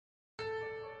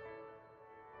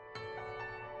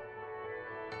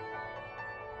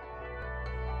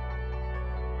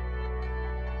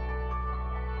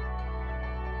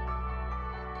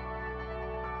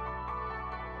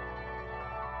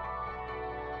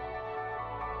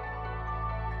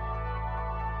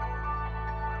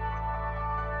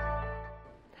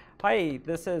Hi,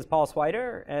 this is Paul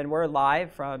Swider, and we're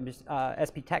live from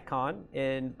SPTechCon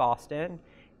in Boston.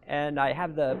 And I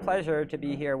have the pleasure to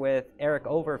be here with Eric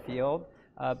Overfield.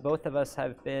 Both of us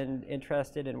have been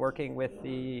interested in working with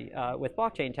with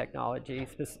blockchain technology,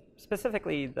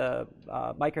 specifically the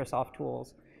Microsoft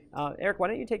tools. Eric, why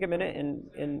don't you take a minute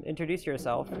and introduce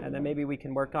yourself, and then maybe we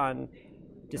can work on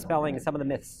dispelling some of the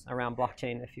myths around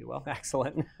blockchain, if you will.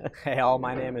 Excellent. Hey all,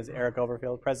 my name is Eric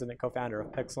Overfield, president and co-founder of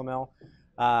Pixelmill.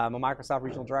 I'm a Microsoft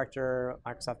regional director,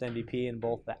 Microsoft MVP in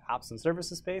both the apps and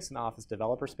services space and office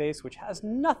developer space, which has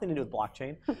nothing to do with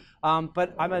blockchain.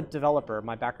 But I'm a developer.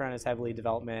 My background is heavily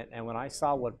development, and when I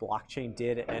saw what blockchain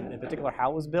did, and in particular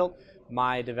how it was built,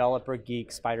 my developer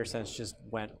geek spider sense just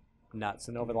went nuts.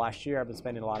 And over the last year, I've been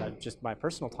spending a lot of just my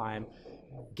personal time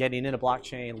getting into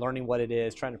blockchain, learning what it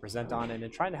is, trying to present on it,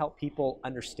 and trying to help people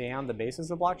understand the basics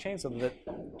of blockchain so that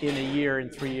in a year, in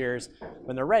 3 years,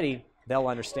 when they're ready, they'll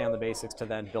understand the basics to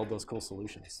then build those cool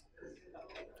solutions.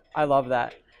 I love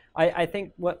that. I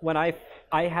think when I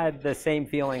had the same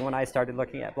feeling when I started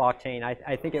looking at blockchain.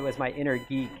 I think it was my inner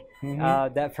geek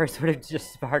that first sort of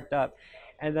just sparked up.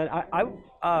 And then I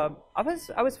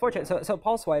was fortunate. So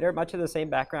Paul Swider, much of the same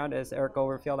background as Eric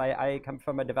Overfield. I come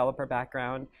from a developer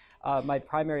background. My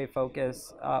primary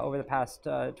focus over the past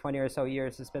 20 or so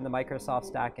years has been the Microsoft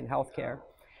stack in healthcare.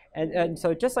 And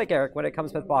so just like Eric, when it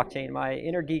comes with blockchain, my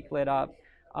inner geek lit up.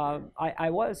 I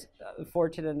was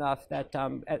fortunate enough that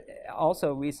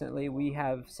also recently we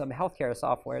have some healthcare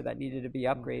software that needed to be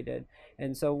upgraded.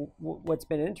 And so what's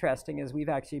been interesting is we've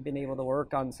actually been able to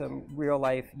work on some real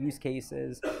life use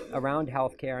cases around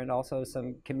healthcare and also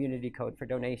some community code for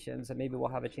donations. And maybe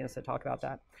we'll have a chance to talk about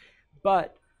that.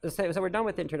 But so we're done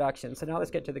with introductions, so now let's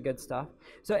get to the good stuff.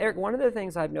 So Eric, one of the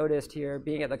things I've noticed here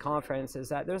being at the conference is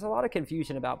that there's a lot of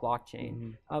confusion about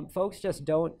blockchain. Folks just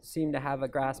don't seem to have a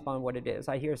grasp on what it is.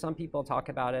 I hear some people talk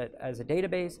about it as a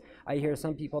database. I hear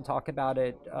some people talk about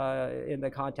it in the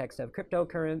context of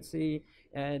cryptocurrency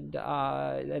and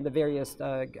the various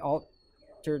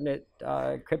alternate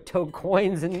crypto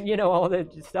coins and all the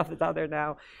stuff that's out there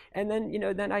now. And then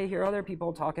then I hear other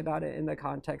people talk about it in the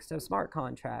context of smart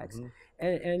contracts.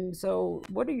 And so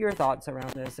what are your thoughts around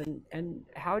this, and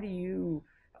how do you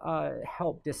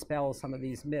help dispel some of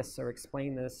these myths or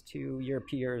explain this to your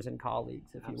peers and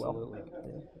colleagues, if you will? Absolutely.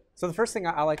 So the first thing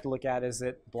I like to look at is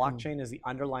that blockchain is the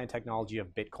underlying technology of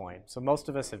Bitcoin. So most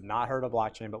of us have not heard of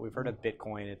blockchain, but we've heard of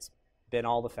Bitcoin. It's been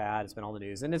all the fad, it's been all the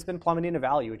news, and it's been plummeting in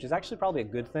value, which is actually probably a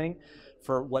good thing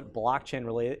for what blockchain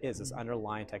really is, this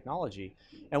underlying technology.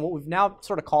 And what we've now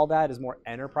sort of called that is more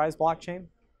enterprise blockchain.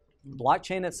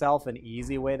 Blockchain itself, an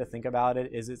easy way to think about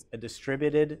it is it's a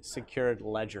distributed secured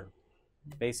ledger.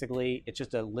 Basically, it's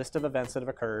just a list of events that have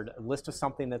occurred, a list of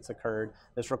something that's occurred,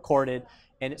 that's recorded,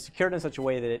 and it's secured in such a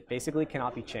way that it basically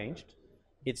cannot be changed.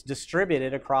 It's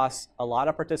distributed across a lot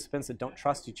of participants that don't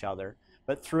trust each other.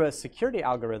 But through a security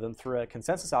algorithm, through a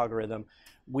consensus algorithm,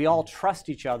 we all trust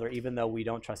each other even though we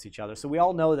don't trust each other. So we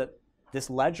all know that this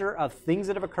ledger of things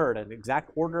that have occurred, an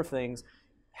exact order of things,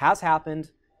 has happened,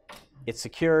 it's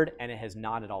secured, and it has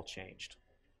not at all changed.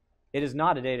 It is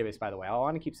not a database, by the way. I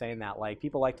want to keep saying that. Like,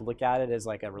 people like to look at it as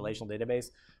like a relational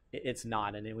database. It's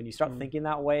not. And when you start thinking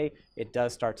that way, it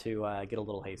does start to get a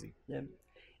little hazy. Yeah.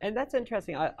 And that's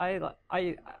interesting. I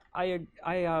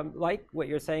like what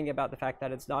you're saying about the fact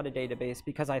that it's not a database,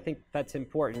 because I think that's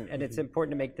important. And it's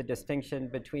important to make the distinction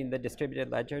between the distributed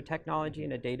ledger technology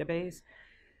and a database.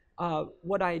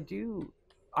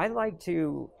 I like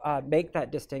to make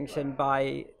that distinction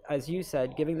by, as you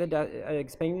said,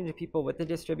 explaining to people what the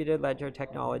distributed ledger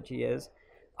technology is,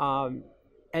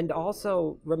 and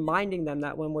also reminding them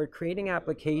that when we're creating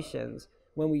applications,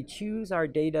 when we choose our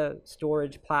data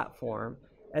storage platform,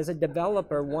 as a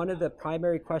developer, one of the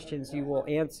primary questions you will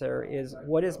answer is,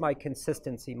 what is my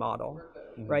consistency model?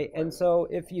 Right? And so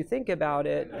if you think about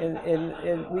it,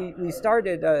 we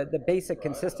started, the basic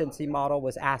consistency model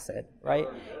was ACID, right?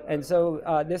 And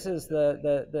so this is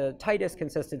the tightest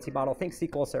consistency model. Think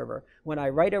SQL Server. When I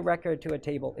write a record to a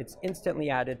table, it's instantly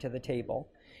added to the table.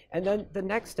 And then the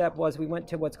next step was we went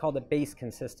to what's called a base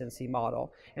consistency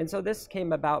model. And so this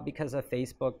came about because of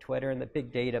Facebook, Twitter, and the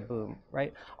big data boom,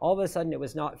 right? All of a sudden, it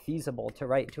was not feasible to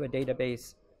write to a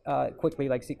database quickly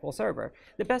like SQL Server.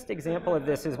 The best example of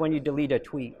this is when you delete a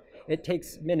tweet. It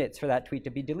takes minutes for that tweet to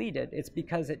be deleted. It's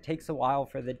because it takes a while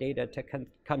for the data to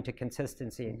come to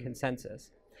consistency and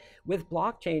consensus. With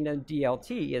blockchain and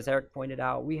DLT, as Eric pointed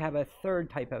out, we have a third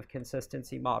type of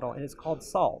consistency model, and it's called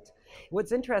SALT.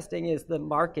 What's interesting is the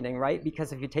marketing, right?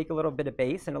 Because if you take a little bit of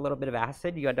base and a little bit of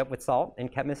acid, you end up with salt in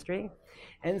chemistry.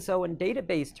 And so in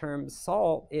database terms,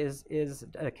 salt is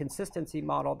a consistency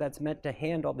model that's meant to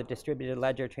handle the distributed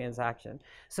ledger transaction.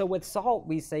 So with salt,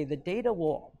 we say the data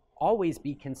will always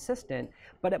be consistent,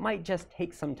 but it might just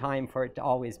take some time for it to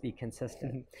always be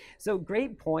consistent. So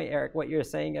great point, Eric, what you're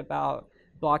saying about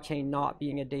blockchain not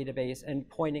being a database and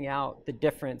pointing out the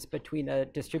difference between a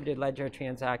distributed ledger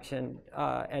transaction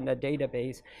and a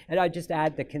database. And I just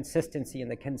add the consistency and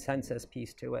the consensus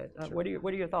piece to it. Sure.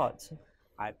 What are your thoughts?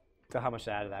 I don't know how much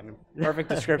to add to that. I mean, perfect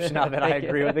description of it. I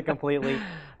agree with it completely.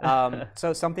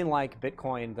 So something like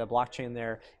Bitcoin, the blockchain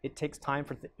there, it takes time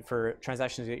for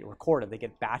transactions to get recorded. They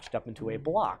get batched up into a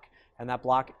block. And that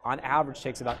block, on average,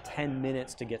 takes about 10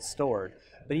 minutes to get stored.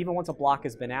 But even once a block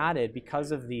has been added,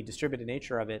 because of the distributed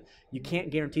nature of it, you can't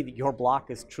guarantee that your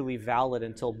block is truly valid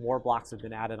until more blocks have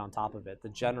been added on top of it. The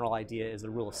general idea is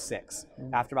the rule of 6.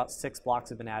 After about 6 blocks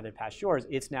have been added past yours,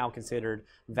 it's now considered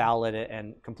valid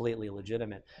and completely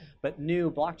legitimate. But new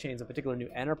blockchains, in particular new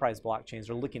enterprise blockchains,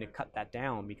 are looking to cut that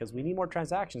down because we need more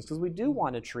transactions, because we do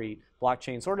want to treat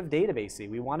blockchain sort of databasey.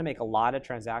 We want to make a lot of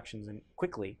transactions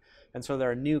quickly. And so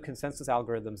there are new consensus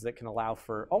algorithms that can allow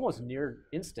for almost near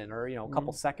instant or a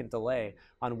couple second delay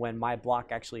on when my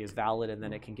block actually is valid, and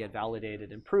then it can get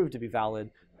validated and proved to be valid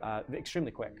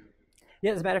extremely quick.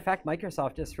 Yeah, as a matter of fact,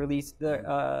 Microsoft just released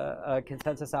the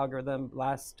consensus algorithm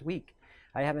last week.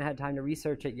 I haven't had time to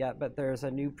research it yet, but there's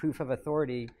a new proof of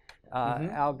authority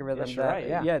algorithm. Yes, you're right.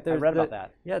 Yeah, I read about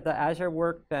that. Yeah, the Azure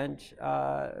Workbench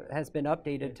has been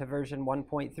updated to version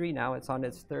 1.3 now. It's on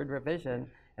its 3rd revision.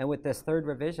 And with this 3rd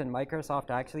revision, Microsoft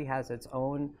actually has its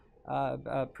own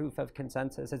proof of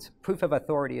consensus. It's proof of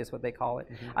authority is what they call it.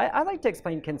 I like to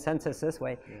explain consensus this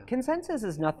way. Consensus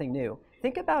is nothing new.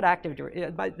 Think about Active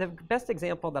Directory. The best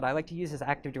example that I like to use is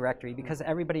Active Directory because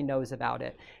everybody knows about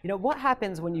it. What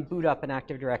happens when you boot up an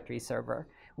Active Directory server?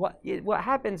 What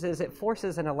happens is it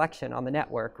forces an election on the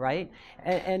network, right?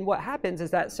 And what happens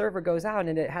is that server goes out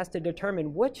and it has to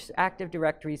determine which Active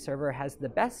Directory server has the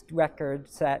best record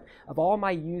set of all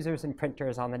my users and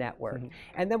printers on the network.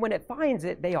 And then when it finds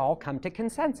it, they all come to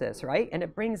consensus, right? And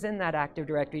it brings in that Active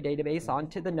Directory database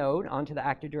onto the node, onto the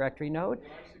Active Directory node.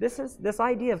 This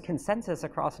idea of consensus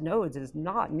across nodes is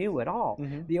not new at all.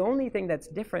 The only thing that's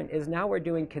different is now we're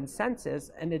doing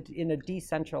consensus in a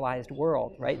decentralized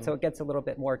world, right? So it gets a little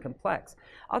bit more complex.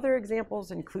 Other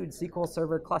examples include SQL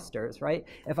Server clusters, right?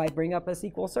 If I bring up a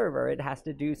SQL Server, it has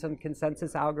to do some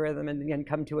consensus algorithm and then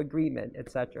come to agreement,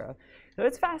 etc. So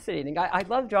it's fascinating. I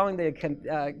love drawing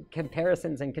the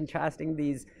comparisons and contrasting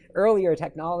these earlier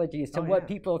technologies to what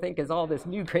people think is all this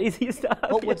new crazy stuff.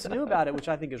 Well, what's new about it, which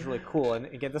I think is really cool, and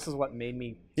again, this is what made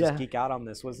me just geek out on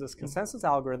this, was this consensus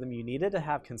algorithm. You needed to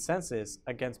have consensus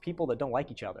against people that don't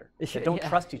like each other, that don't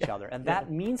trust each other, and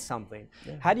that means something.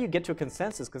 How do you get to a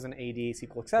consensus? Because in AD,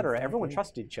 SQL, et cetera, everyone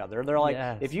trusted each other. They're like,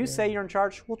 if you say you're in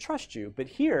charge, we'll trust you. But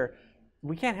here,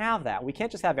 we can't have that. We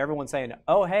can't just have everyone saying,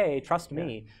 oh, hey, trust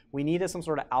me. We needed some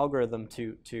sort of algorithm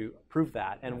to prove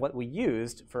that. And what we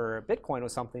used for Bitcoin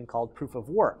was something called proof of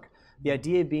work. The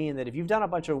idea being that if you've done a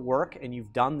bunch of work and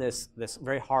you've done this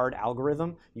very hard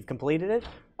algorithm, you've completed it,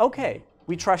 okay,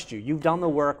 we trust you. You've done the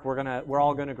work. We're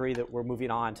all gonna agree that we're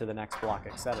moving on to the next block,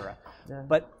 et cetera.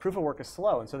 But proof of work is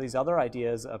slow. And so these other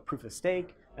ideas of proof of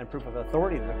stake and proof of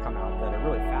authority that have come out that are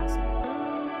really